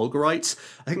couple Fulgurites.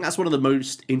 I think that's one of the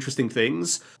most interesting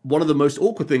things. One of the most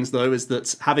awkward things, though, is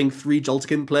that having 3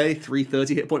 Joltik in play, 3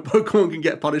 30 hit point Pokemon can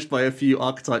get punished by a few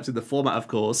archetypes in the format, of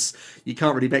course. You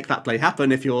can't really make that play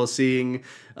happen if you're seeing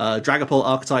Dragapult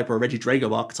archetype or a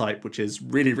Regidrago archetype, which is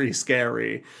really, really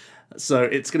scary. So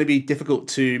it's going to be difficult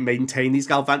to maintain these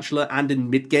Galvantula, and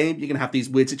in mid-game, you're going to have these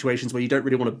weird situations where you don't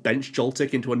really want to bench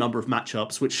Joltik into a number of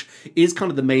matchups, which is kind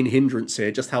of the main hindrance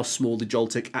here, just how small the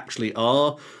Joltik actually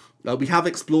are. We have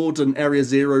explored an Area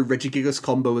Zero Regigigas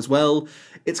combo as well.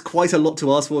 It's quite a lot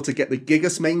to ask for to get the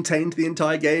Gigas maintained the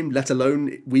entire game, let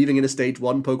alone weaving in a stage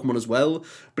 1 Pokemon as well.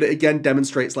 But it again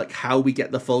demonstrates like how we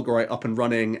get the Fulgurite up and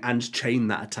running and chain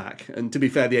that attack. And to be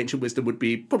fair, the Ancient Wisdom would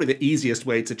be probably the easiest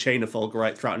way to chain a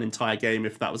Fulgurite throughout an entire game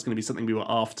if that was going to be something we were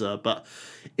after. But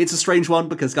it's a strange one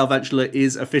because Galvantula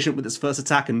is efficient with its first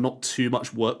attack and not too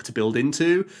much work to build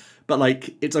into. But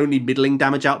like, it's only middling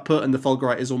damage output and the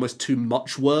Fulgurite is almost too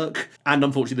much work. And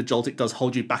unfortunately, the Joltik does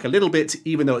hold you back a little bit.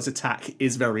 Even though its attack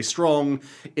is very strong,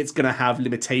 it's going to have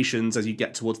limitations as you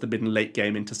get towards the mid and late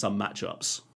game into some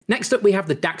matchups. Next up, we have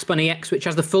the Daxbun EX, which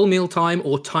has the full meal time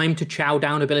or time to chow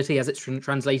down ability as it's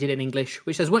translated in English,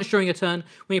 which says once during a turn,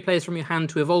 when you play this from your hand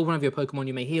to evolve one of your Pokemon,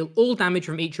 you may heal all damage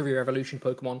from each of your evolution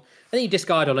Pokemon, and then you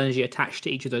discard all energy attached to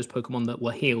each of those Pokemon that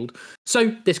were healed.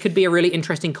 So this could be a really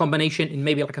interesting combination in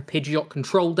maybe like a Pidgeot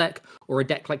control deck, or a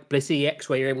deck like Blissey EX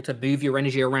where you're able to move your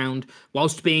energy around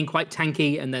whilst being quite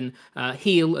tanky and then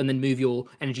heal and then move your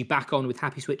energy back on with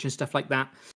Happy Switch and stuff like that.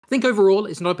 I think overall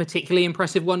it's not a particularly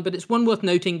impressive one, but it's one worth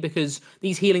noting because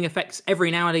these healing effects every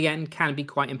now and again can be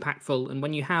quite impactful. And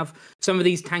when you have some of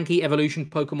these tanky evolution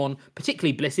Pokemon,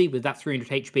 particularly Blissey with that 300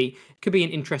 HP, it could be an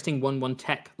interesting 1/1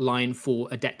 tech line for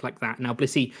a deck like that. Now,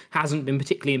 Blissey hasn't been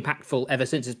particularly impactful ever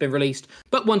since it's been released,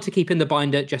 but one to keep in the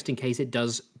binder just in case it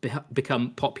does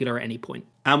become popular at any point.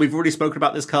 And we've already spoken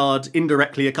about this card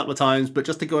indirectly a couple of times, but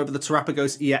just to go over the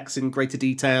Terapagos EX in greater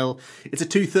detail, it's a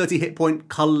 230 hit point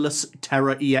colourless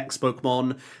Terra EX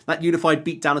Pokemon. That unified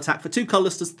beatdown attack for 2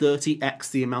 colourless does 30x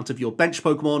the amount of your bench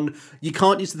Pokemon. You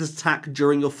can't use this attack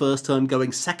during your first turn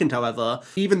going second, however.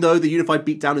 Even though the unified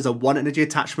beatdown is a 1 energy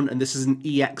attachment and this is an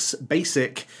EX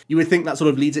basic, you would think that sort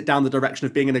of leads it down the direction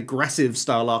of being an aggressive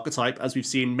style archetype, as we've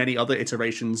seen many other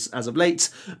iterations as of late.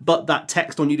 But that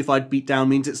text on unified beatdown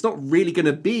means it's not really going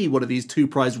to be one of these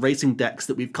 2-prize racing decks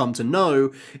that we've come to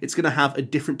know. It's going to have a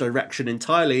different direction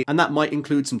entirely, and that might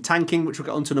include some tanking, which we'll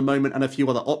get onto in a moment, and a few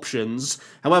other options.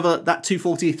 However, that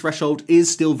 240 threshold is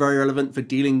still very relevant for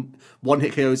dealing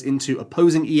one-hit KOs into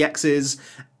opposing EXs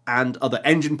and other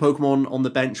engine Pokemon on the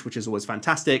bench, which is always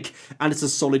fantastic, and it's a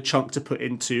solid chunk to put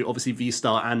into, obviously,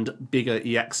 V-Star and bigger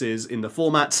EXs in the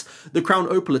format. The Crown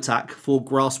Opal attack for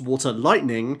Grass, Water,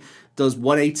 Lightning does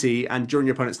 180, and during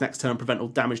your opponent's next turn, prevent all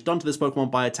damage done to this Pokemon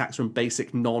by attacks from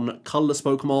basic non-colourless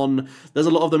Pokemon. There's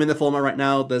a lot of them in the format right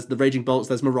now. There's the Raging Bolts,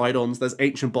 there's Miraidons, there's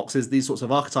Ancient Boxes. These sorts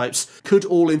of archetypes could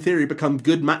all, in theory, become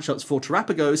good matchups for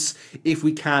Terapagos if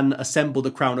we can assemble the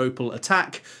Crown Opal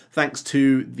attack, thanks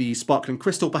to the Sparkling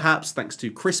Crystal perhaps, thanks to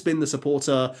Crispin, the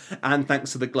supporter, and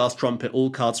thanks to the Glass Trumpet, all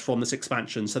cards from this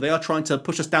expansion. So they are trying to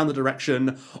push us down the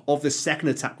direction of this second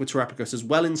attack with Terapagos as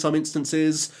well in some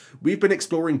instances. We've been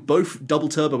exploring both double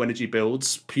turbo energy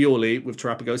builds purely with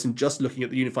Terapagos and just looking at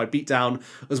the unified beatdown,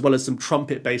 as well as some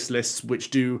trumpet based lists which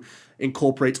do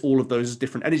incorporate all of those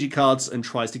different energy cards and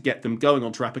tries to get them going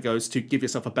on Terapagos to give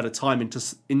yourself a better time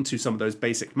into some of those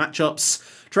basic matchups.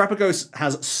 Terapagos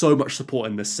has so much support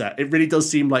in this set. It really does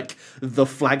seem like the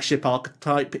flagship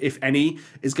archetype, if any,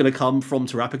 is going to come from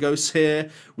Terapagos here.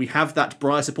 We have that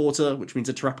Briar supporter, which means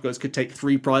that Terapagos could take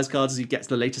 3 prize cards as you get to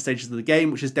the later stages of the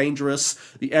game, which is dangerous.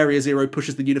 The Area Zero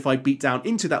pushes the unified beatdown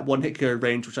into that 1-hit KO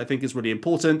range, which I think is really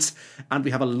important. And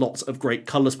we have a lot of great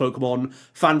colourless Pokemon.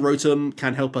 Fan Rotom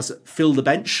can help us fill the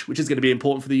bench, which is going to be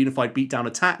important for the unified beatdown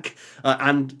attack,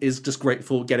 and is just great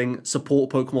for getting support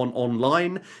Pokemon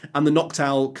online. And the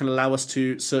Noctowl can allow us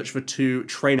to search for 2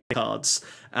 trainer cards,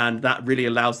 and that really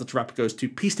allows the Terapagos to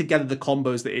piece together the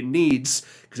combos that it needs,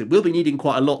 because it will be needing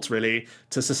quite a lot, really,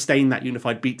 to sustain that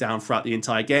unified beatdown throughout the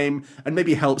entire game, and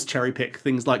maybe helps cherry pick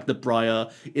things like the Briar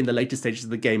in the later stages of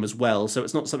the game as well. So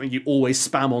it's not something you always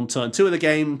spam on turn 2 of the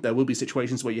game. There will be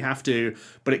situations where you have to,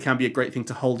 but it can be a great thing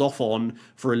to hold off on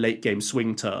for a late game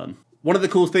swing turn. One of the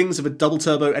cool things of a double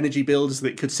turbo energy build is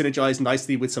that it could synergize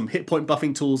nicely with some hit point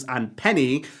buffing tools and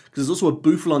Penny, because there's also a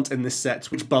Bouffalant in this set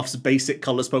which buffs basic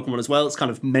colourless Pokemon as well. It's kind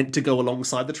of meant to go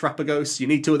alongside the Terapagos. You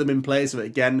need 2 of them in play, so it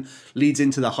again leads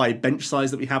into the high bench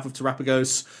size that we have with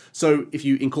Terapagos. So if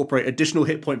you incorporate additional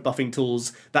hit point buffing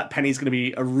tools, that Penny is going to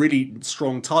be a really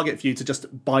strong target for you to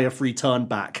just buy a free turn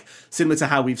back. Similar to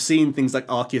how we've seen things like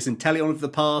Arceus and Teleon of the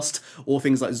past, or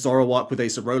things like Zoroark with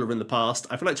Acerola in the past.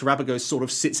 I feel like Terapagos sort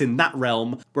of sits in that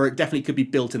realm where it definitely could be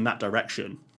built in that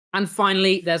direction. And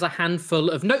finally, there's a handful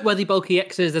of noteworthy bulky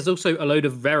X's. There's also a load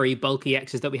of very bulky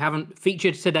X's that we haven't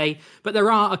featured today, but there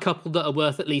are a couple that are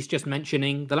worth at least just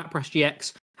mentioning. The Lapras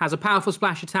GX has a powerful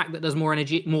splash attack that does more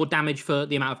damage for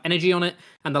the amount of energy on it,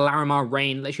 and the Larimar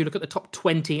Rain lets you look at the top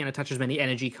 20 and attach as many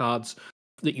energy cards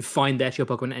that you find there to your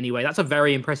Pokemon anyway. That's a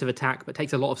very impressive attack, but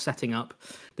takes a lot of setting up.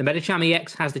 The Medicham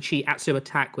EX has the Chi Atsu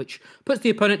attack, which puts the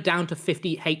opponent down to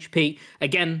 50 HP.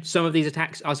 Again, some of these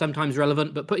attacks are sometimes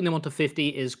relevant, but putting them onto 50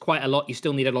 is quite a lot. You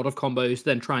still need a lot of combos to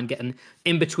then try and get an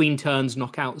in-between turns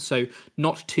knockout, so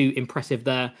not too impressive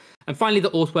there. And finally, the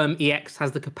Orthworm EX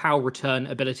has the Kapow Return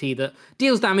ability that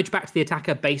deals damage back to the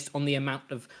attacker based on the amount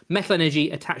of metal energy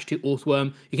attached to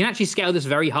Orthworm. You can actually scale this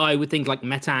very high with things like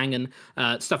Metang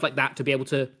and stuff like that to be able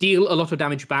to deal a lot of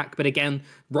damage back. But again,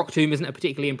 Rock Tomb isn't a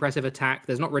particularly impressive attack.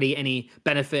 There's not really any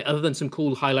benefit other than some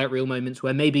cool highlight reel moments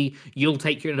where maybe you'll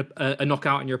take a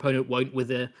knockout and your opponent won't with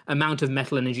the amount of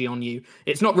metal energy on you.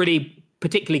 It's not really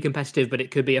particularly competitive, but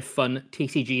it could be a fun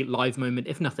TCG live moment,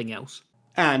 if nothing else.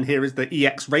 And here is the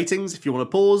EX ratings if you want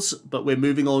to pause, but we're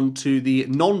moving on to the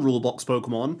non-rule box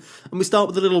Pokemon. And we start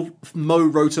with a little Mo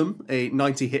Rotom, a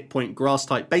 90 hit point grass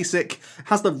type basic,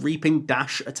 has the Reaping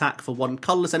Dash attack for 1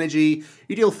 colourless energy.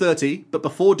 You deal 30, but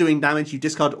before doing damage you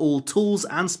discard all tools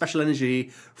and special energy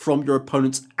from your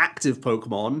opponent's active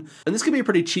Pokemon. And this can be a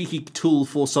pretty cheeky tool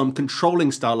for some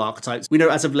controlling style archetypes. We know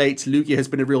as of late Lugia has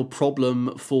been a real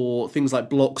problem for things like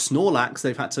Block Snorlax.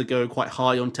 They've had to go quite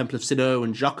high on Temple of Sinnoh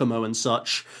and Giacomo and such.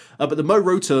 But the Mo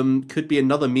Rotom could be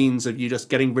another means of you just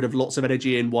getting rid of lots of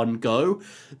energy in one go.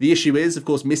 The issue is, of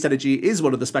course, Mist Energy is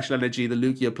one of the special energy the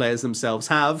Lugia players themselves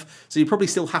have, so you probably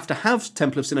still have to have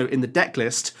Temple of Sinnoh in the deck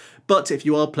list. But if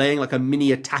you are playing like a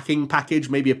mini attacking package,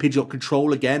 maybe a Pidgeot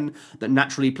Control again, that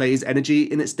naturally plays energy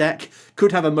in its deck,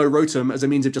 could have a Mo Rotom as a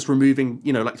means of just removing,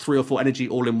 you know, like 3 or 4 energy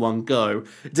all in one go.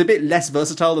 It's a bit less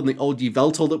versatile than the old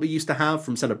Yveltal that we used to have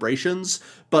from Celebrations,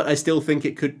 but I still think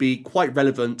it could be quite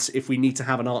relevant if we need to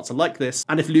have an answer like this,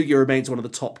 and if Lugia remains one of the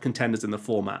top contenders in the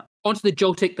format. Onto the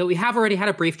Joltik that we have already had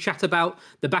a brief chat about.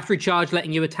 The battery charge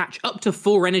letting you attach up to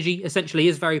 4 energy essentially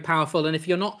is very powerful, and if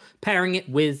you're not pairing it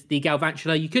with the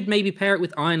Galvantula, you could maybe pair it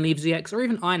with Iron Leaf ZX or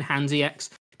even Iron Hand ZX.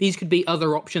 These could be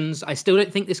other options. I still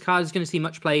don't think this card is going to see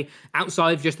much play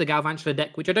outside of just the Galvantula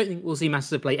deck, which I don't think we'll see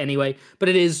massive play anyway, but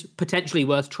it is potentially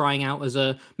worth trying out as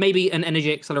maybe an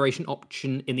energy acceleration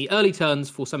option in the early turns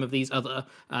for some of these other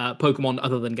Pokemon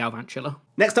other than Galvantula.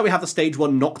 Next up we have the Stage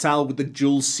 1 Noctowl with the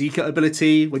Dual Seeker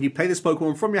ability. When you play this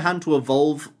Pokemon from your hand to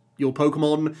evolve your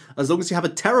Pokemon, as long as you have a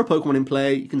Terra Pokemon in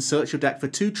play, you can search your deck for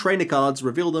 2 trainer cards,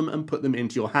 reveal them, and put them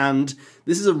into your hand.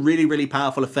 This is a really, really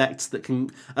powerful effect that can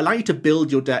allow you to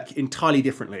build your deck entirely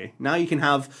differently. Now you can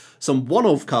have some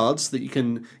one-off cards that you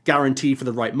can guarantee for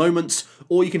the right moments,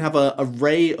 or you can have an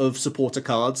array of supporter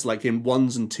cards, like in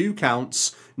 1s and 2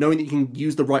 counts, knowing that you can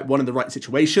use the right one in the right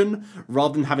situation,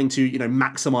 rather than having to,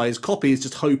 maximize copies,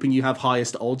 just hoping you have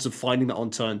highest odds of finding that on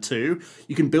turn 2.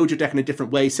 You can build your deck in a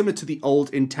different way, similar to the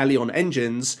old Inteleon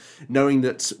engines, knowing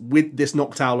that with this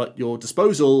Noctowl at your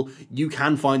disposal, you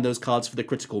can find those cards for the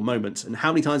critical moment. And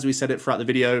how many times have we said it throughout the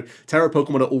video? Terra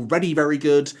Pokemon are already very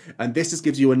good, and this just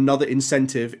gives you another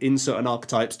incentive in certain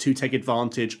archetypes to take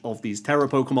advantage of these Terra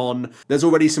Pokemon. There's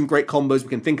already some great combos we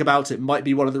can think about. It might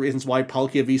be one of the reasons why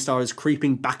Palkia V-Star is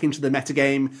creeping back into the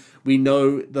metagame. We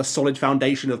know the solid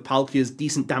foundation of Palkia's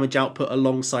decent damage output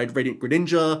alongside Radiant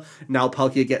Greninja. Now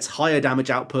Palkia gets higher damage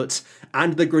output,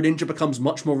 and the Greninja becomes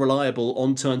much more reliable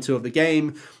on turn 2 of the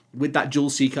game, with that Dual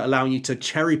Seeker allowing you to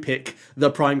cherry pick the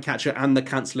Prime Catcher and the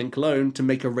Cancelling Clone to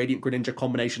make a Radiant Greninja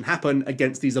combination happen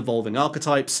against these evolving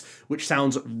archetypes, which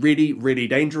sounds really, really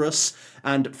dangerous.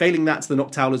 And failing that, the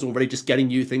Noctowl is already just getting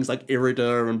you things like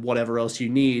Irida and whatever else you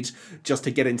need just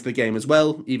to get into the game as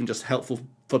well. Even just helpful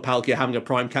for Palkia having a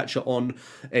Prime Catcher on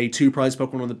a 2-prize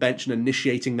Pokemon on the bench and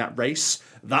initiating that race.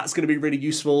 That's going to be really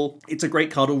useful. It's a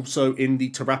great card also in the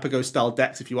Terrapago style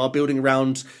decks. If you are building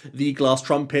around the Glass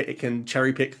Trumpet, it can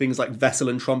cherry pick things like Vessel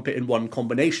and Trumpet in one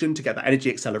combination to get that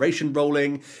energy acceleration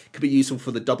rolling. It could be useful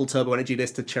for the double turbo energy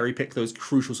list to cherry pick those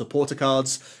crucial supporter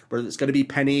cards, whether it's going to be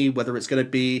Penny, whether it's going to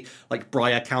be like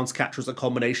Briar Counts Catcher as a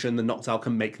combination. The Noctowl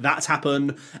can make that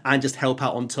happen and just help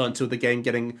out on turn 2 of the game,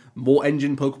 getting more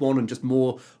engine Pokemon and just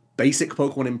more basic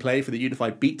Pokemon in play for the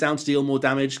Unified Beatdown to deal more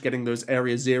damage. Getting those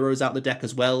Area Zeros out the deck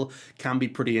as well can be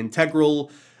pretty integral.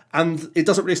 And it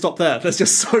doesn't really stop there. There's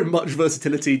just so much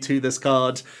versatility to this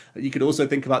card. You could also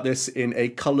think about this in a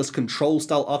colorless control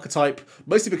style archetype,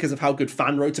 mostly because of how good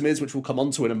Fan Rotom is, which we'll come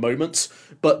on to in a moment.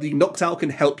 But the Noctowl can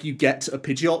help you get a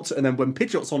Pidgeot, and then when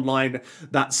Pidgeot's online,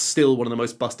 that's still one of the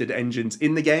most busted engines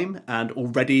in the game. And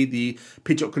already the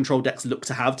Pidgeot control decks look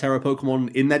to have Terra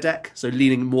Pokemon in their deck, so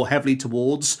leaning more heavily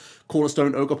towards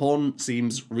Cornerstone Ogerpon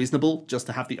seems reasonable, just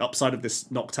to have the upside of this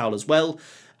Noctowl as well.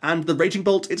 And the Raging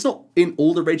Bolt, it's not in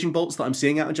all the Raging Bolts that I'm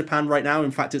seeing out in Japan right now. In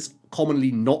fact, it's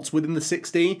commonly not within the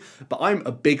 60, but I'm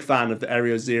a big fan of the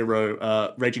Area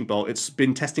Zero Raging Bolt. It's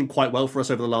been testing quite well for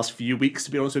us over the last few weeks,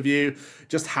 to be honest with you.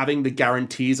 Just having the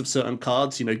guarantees of certain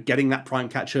cards, getting that Prime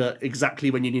Catcher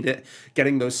exactly when you need it,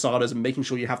 getting those Sardas and making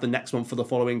sure you have the next one for the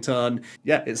following turn.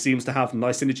 Yeah, it seems to have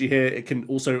nice synergy here. It can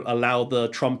also allow the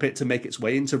Trumpet to make its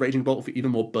way into Raging Bolt for even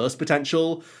more burst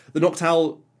potential. The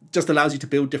Noctowl just allows you to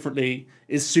build differently,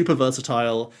 is super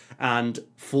versatile, and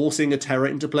forcing a Terra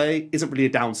into play isn't really a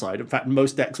downside. In fact,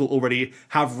 most decks will already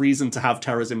have reason to have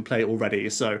Terras in play already,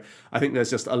 so I think there's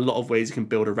just a lot of ways you can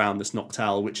build around this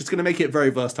Noctowl, which is going to make it very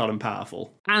versatile and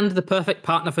powerful. And the perfect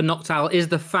partner for Noctowl is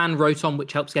the Fan Rotom,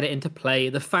 which helps get it into play.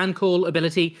 The Fan Call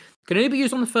ability can only be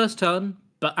used on the first turn,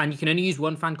 and you can only use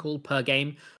 1 Fan Call per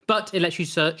game, but it lets you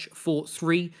search for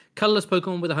 3 colorless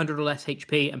Pokemon with 100 or less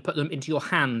HP and put them into your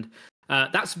hand.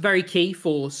 That's very key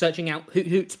for searching out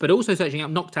Hoots, but also searching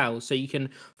out Noctowls. So you can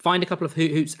find a couple of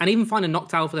Hoots and even find a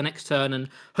Noctowl for the next turn and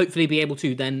hopefully be able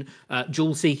to then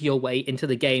dual seek your way into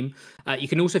the game. You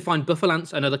can also find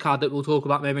Buffalance, another card that we'll talk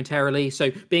about momentarily.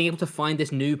 So being able to find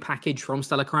this new package from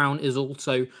Stellar Crown is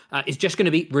also is just going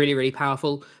to be really, really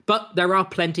powerful. But there are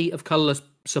plenty of colorless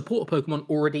support Pokemon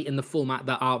already in the format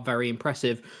that are very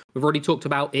impressive. We've already talked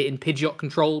about it in Pidgeot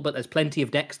control, but there's plenty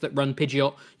of decks that run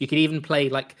Pidgeot. You can even play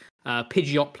like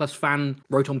Pidgeot plus Fan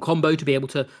Rotom combo to be able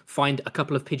to find a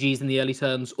couple of Pidgeys in the early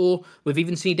turns, or we've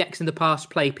even seen decks in the past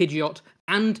play Pidgeot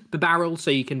and Bibarel, so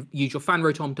you can use your Fan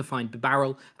Rotom to find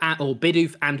Bibarel or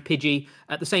Bidoof and Pidgey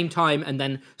at the same time, and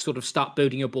then sort of start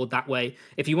building your board that way.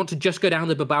 If you want to just go down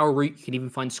the Bibarel route, you can even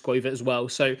find Squover as well.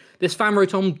 So this Fan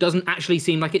Rotom doesn't actually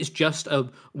seem like it's just a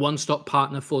one-stop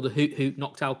partner for the Hoot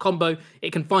Noctowl combo.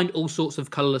 It can find all sorts of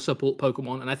colorless support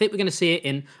Pokemon, and I think we're going to see it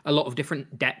in a lot of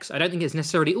different decks. I don't think it's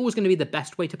necessarily always going to be the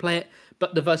best way to play it,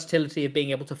 but the versatility of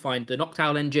being able to find the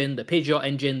Noctowl engine, the Pidgeot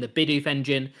engine, the Bidoof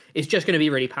engine is just going to be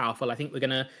really powerful. I think we're going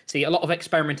to see a lot of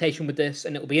experimentation with this,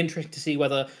 and it will be interesting to see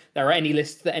whether there are any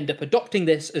lists that end up adopting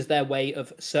this as their way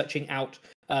of searching out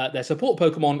their support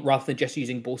Pokemon rather than just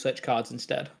using ball search cards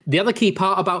instead. The other key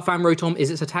part about Fan Rotom is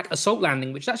its attack Assault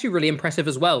Landing, which is actually really impressive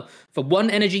as well. For 1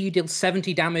 energy, you deal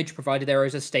 70 damage, provided there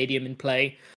is a Stadium in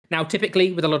play. Now,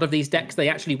 typically, with a lot of these decks, they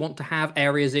actually want to have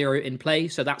Area Zero in play,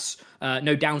 so that's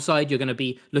no downside. You're going to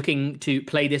be looking to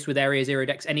play this with Area Zero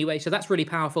decks anyway, so that's really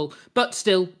powerful. But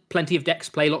still, plenty of decks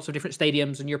play lots of different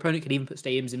stadiums, and your opponent can even put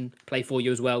stadiums in play for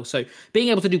you as well. So being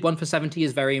able to do 1 for 70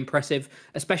 is very impressive,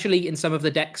 especially in some of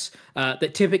the decks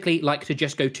that typically like to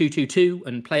just go 2-2-2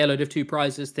 and play a load of 2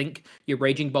 prizes. Think your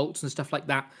Raging Bolts and stuff like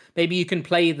that. Maybe you can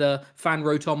play the Fan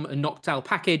Rotom and Noctowl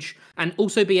package and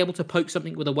also be able to poke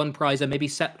something with a 1 prizer, maybe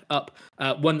set up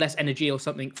 1 less energy or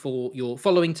something for your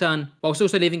following turn, whilst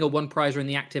also leaving a 1 prizer in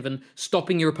the active and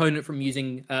stopping your opponent from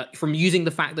using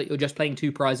the fact that you're just playing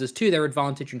 2 prizes to their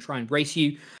advantage and try and race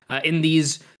you. In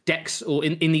these decks, or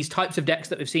in these types of decks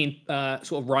that we've seen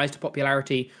sort of rise to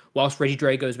popularity whilst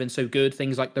Regidrago has been so good,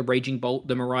 things like the Raging Bolt,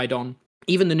 the Miraidon,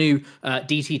 even the new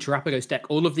DT Terapagos deck,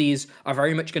 all of these are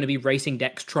very much going to be racing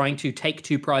decks trying to take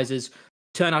 2 prizes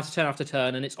turn after turn after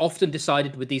turn, and it's often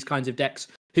decided with these kinds of decks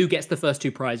who gets the first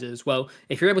 2 prizes. Well,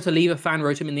 if you're able to leave a Fan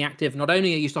Rotom in the active, not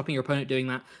only are you stopping your opponent doing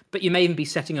that, but you may even be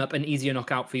setting up an easier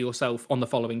knockout for yourself on the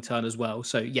following turn as well.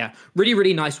 So yeah, really,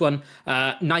 really nice one.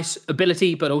 Nice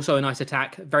ability, but also a nice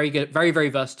attack. Very good, very, very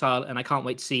versatile, and I can't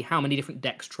wait to see how many different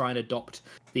decks try and adopt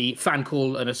the Fan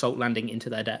Call and Assault Landing into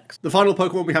their decks. The final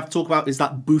Pokemon we have to talk about is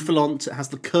that Bouffalont. It has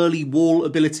the Curly Wall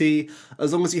ability.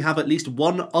 As long as you have at least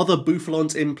 1 other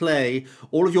Bouffalont in play,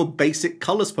 all of your basic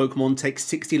Colours Pokemon take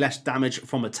 60 less damage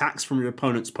from attacks from your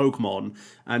opponent's Pokemon.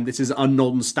 And this is a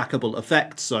non-stackable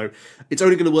effect, so it's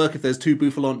only going to work if there's 2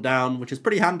 Bouffalont down, which is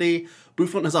pretty handy.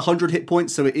 Bouffalont has 100 hit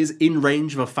points, so it is in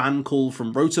range of a Fan Call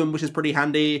from Rotom, which is pretty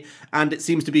handy, and it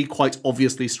seems to be quite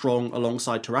obviously strong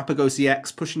alongside Terapagos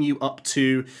EX, pushing you up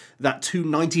to that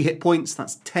 290 hit points.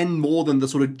 That's 10 more than the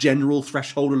sort of general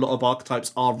threshold a lot of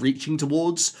archetypes are reaching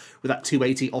towards, with that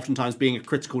 280 oftentimes being a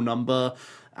critical number.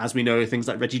 As we know, things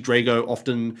like Regidrago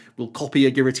often will copy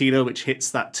a Giratina, which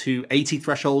hits that 280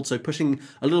 threshold, so pushing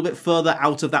a little bit further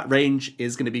out of that range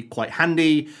is going to be quite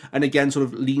handy, and again sort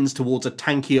of leans towards a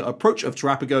tankier approach of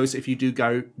Terapagos if you do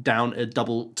go down a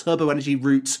double turbo energy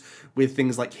route with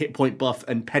things like hit point buff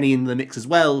and Penny in the mix as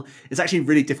well. It's actually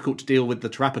really difficult to deal with the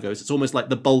Terapagos. It's almost like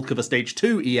the bulk of a stage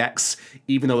 2 EX,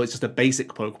 even though it's just a basic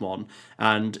Pokemon,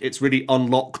 and it's really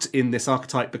unlocked in this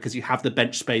archetype because you have the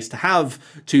bench space to have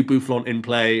 2 Bouffalont in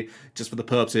play just for the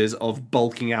purposes of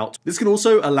bulking out. This can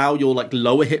also allow your like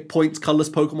lower hit points colorless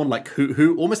Pokemon like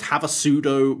Hoo almost have a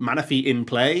pseudo Manaphy in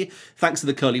play thanks to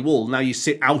the Curly Wall. Now you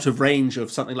sit out of range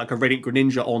of something like a Radiant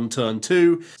Greninja on turn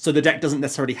 2, so the deck doesn't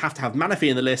necessarily have to have Manaphy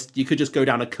in the list. You could just go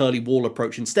down a Curly Wall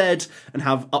approach instead and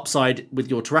have upside with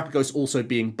your Terapagos also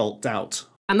being bulked out.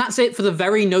 And that's it for the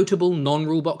very notable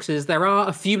non-rule boxes. There are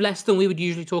a few less than we would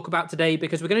usually talk about today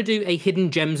because we're going to do a hidden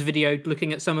gems video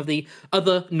looking at some of the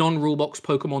other non-rule box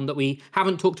Pokemon that we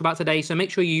haven't talked about today. So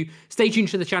make sure you stay tuned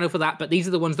to the channel for that. But these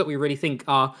are the ones that we really think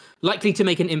are likely to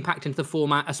make an impact into the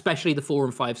format, especially the 4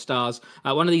 and 5 stars.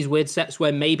 One of these weird sets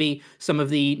where maybe some of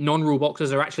the non-rule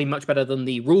boxes are actually much better than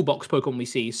the rule box Pokemon we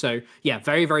see. So yeah,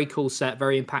 very, very cool set,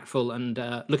 very impactful,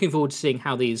 and looking forward to seeing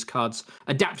how these cards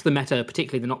adapt to the meta,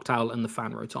 particularly the Noctowl and the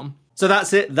Fan Rotom. So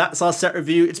that's it. That's our set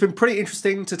review. It's been pretty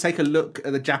interesting to take a look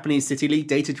at the Japanese City League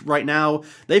data right now.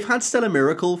 They've had Stellar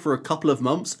Miracle for a couple of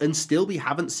months, and still we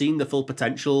haven't seen the full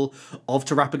potential of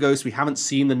Terapagos. We haven't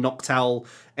seen the Noctowl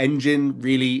engine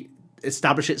really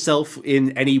establish itself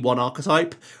in any one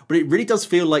archetype, but it really does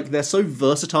feel like they're so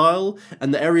versatile,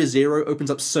 and the Area Zero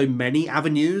opens up so many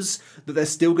avenues that there's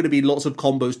still going to be lots of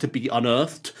combos to be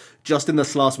unearthed. Just in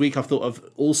this last week, I've thought of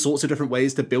all sorts of different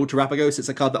ways to build Terapagos. It's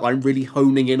a card that I'm really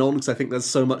honing in on because I think there's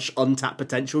so much untapped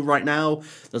potential right now.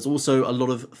 There's also a lot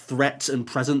of threat and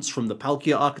presence from the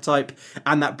Palkia archetype,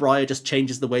 and that Briar just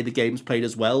changes the way the game's played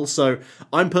as well. So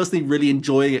I'm personally really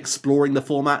enjoying exploring the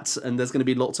format, and there's going to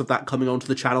be lots of that coming onto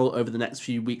the channel over the next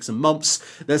few weeks and months.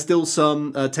 There's still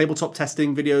some tabletop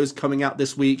testing videos coming out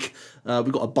this week.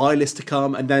 We've got a buy list to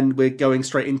come, and then we're going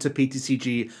straight into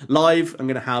PTCG Live. I'm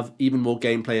going to have even more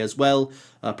gameplay as well,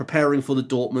 preparing for the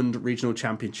Dortmund Regional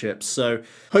Championships. So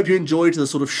hope you enjoyed the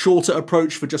sort of shorter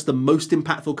approach for just the most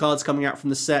impactful cards coming out from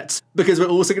the set, because we're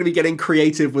also going to be getting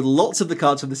creative with lots of the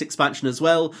cards from this expansion as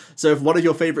well. So if one of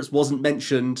your favorites wasn't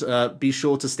mentioned, be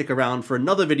sure to stick around for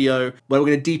another video where we're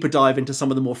going to deeper dive into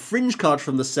some of the more fringe cards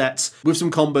from the set with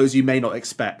some combos you may not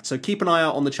expect. So keep an eye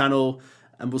out on the channel,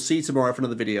 and we'll see you tomorrow for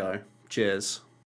another video. Cheers.